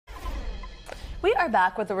We are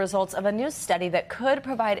back with the results of a new study that could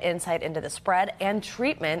provide insight into the spread and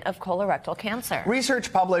treatment of colorectal cancer.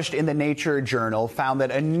 Research published in the Nature journal found that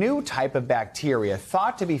a new type of bacteria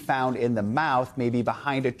thought to be found in the mouth may be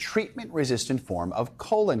behind a treatment-resistant form of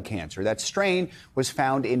colon cancer. That strain was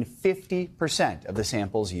found in 50% of the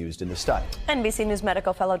samples used in the study. NBC News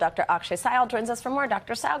medical fellow Dr. Akshay Syal joins us for more.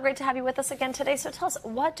 Dr. Syal, great to have you with us again today. So tell us,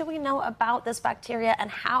 what do we know about this bacteria and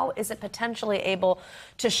how is it potentially able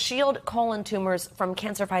to shield colon tumors from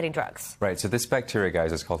cancer-fighting drugs? Right. So this bacteria,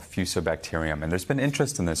 guys, is called Fusobacterium, and there's been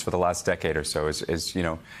interest in this for the last decade or so. As you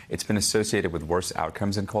know, it's been associated with worse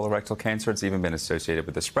outcomes in colorectal cancer. It's even been associated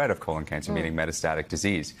with the spread of colon cancer, meaning metastatic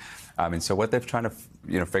disease. And so what they've trying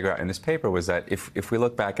to figure out in this paper was that if we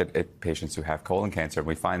look back at patients who have colon cancer and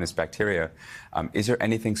we find this bacteria, is there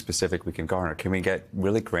anything specific we can garner? Can we get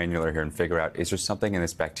really granular here and figure out, is there something in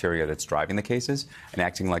this bacteria that's driving the cases and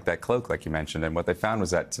acting like that cloak, like you mentioned? And what they found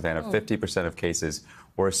was that, Savannah, 50% of cases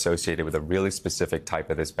were associated with a really specific type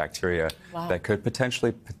of this bacteria that could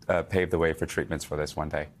potentially pave the way for treatments for this one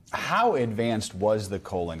day. How advanced was the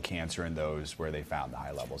colon cancer in those where they found the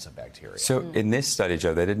high levels of bacteria? So in this study,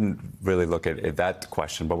 Joe, they didn't really look at that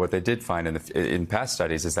question, but what they did find in past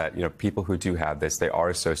studies is that people who do have this, they are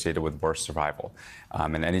associated with worse survival.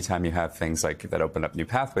 And anytime you have things like that open up new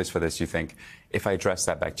pathways for this, you think, if I address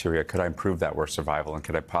that bacteria, could I improve that worse survival and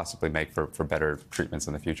could I possibly make for better treatments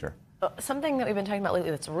in the future? Something that we've been talking about lately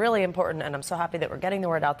that's really important, and I'm so happy that we're getting the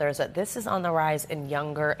word out there, is that this is on the rise in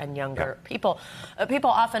younger and younger people. People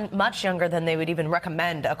often much younger than they would even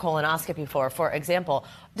recommend a colonoscopy for example.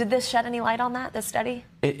 Did this shed any light on that, this study?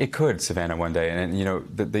 It could, Savannah, one day. And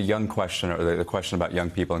the young question, or the question about young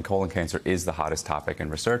people and colon cancer is the hottest topic in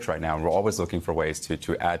research right now. And we're always looking for ways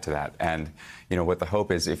to add to that. And, what the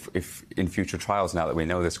hope is, if in future trials, now that we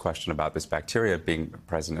know this question about this bacteria being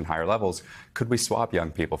present in higher levels, could we swap young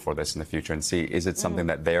people for this in the future and see, is it something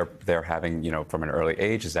that they're having, from an early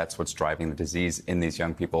age? Is that what's driving the disease in these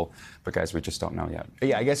young people? But guys, we just don't know yet.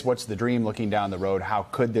 Yeah, I guess what's the dream looking down the road? How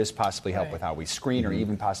could this possibly help with how we screen or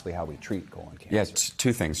even possibly how we treat colon cancer? Yeah,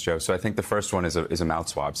 two things, Joe. So I think the first one is a mouth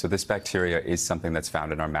swab. So this bacteria is something that's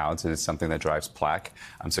found in our mouths. It is something that drives plaque.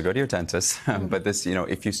 So go to your dentist. But this,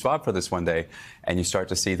 if you swab for this one day and you start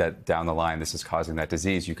to see that down the line this is causing that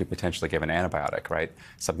disease, you could potentially give an antibiotic, right?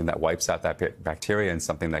 Something that wipes out that bacteria and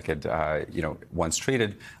something that could, once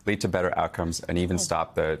treated, lead to better outcomes and even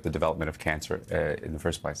stop the development of cancer in the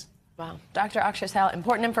first place. Wow. Dr. Akshay Syal,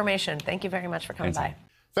 important information. Thank you very much for coming by.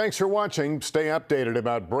 Thanks for watching. Stay updated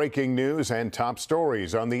about breaking news and top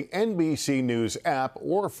stories on the NBC News app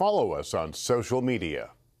or follow us on social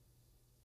media.